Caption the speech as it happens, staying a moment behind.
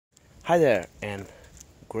Hi there, and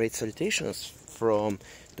great salutations from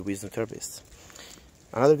the Wisdom Therapist.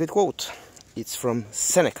 Another good quote. It's from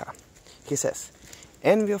Seneka. He says,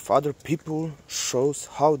 "Envy of other people shows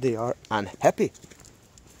how they are unhappy.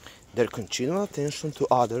 Their continual attention to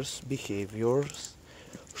others' behaviors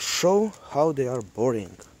show how they are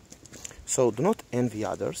boring. So do not envy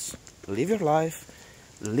others. Live your life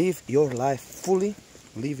fully,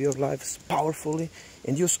 live your lives powerfully,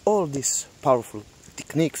 and use all these powerful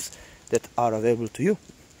techniques that are available to you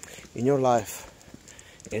in your life,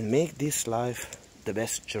 and make this life the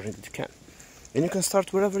best journey that you can. And you can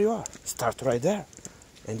start wherever you are. Start right there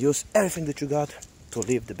and use everything that you got to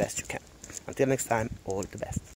live the best you can. Until next time, all the best."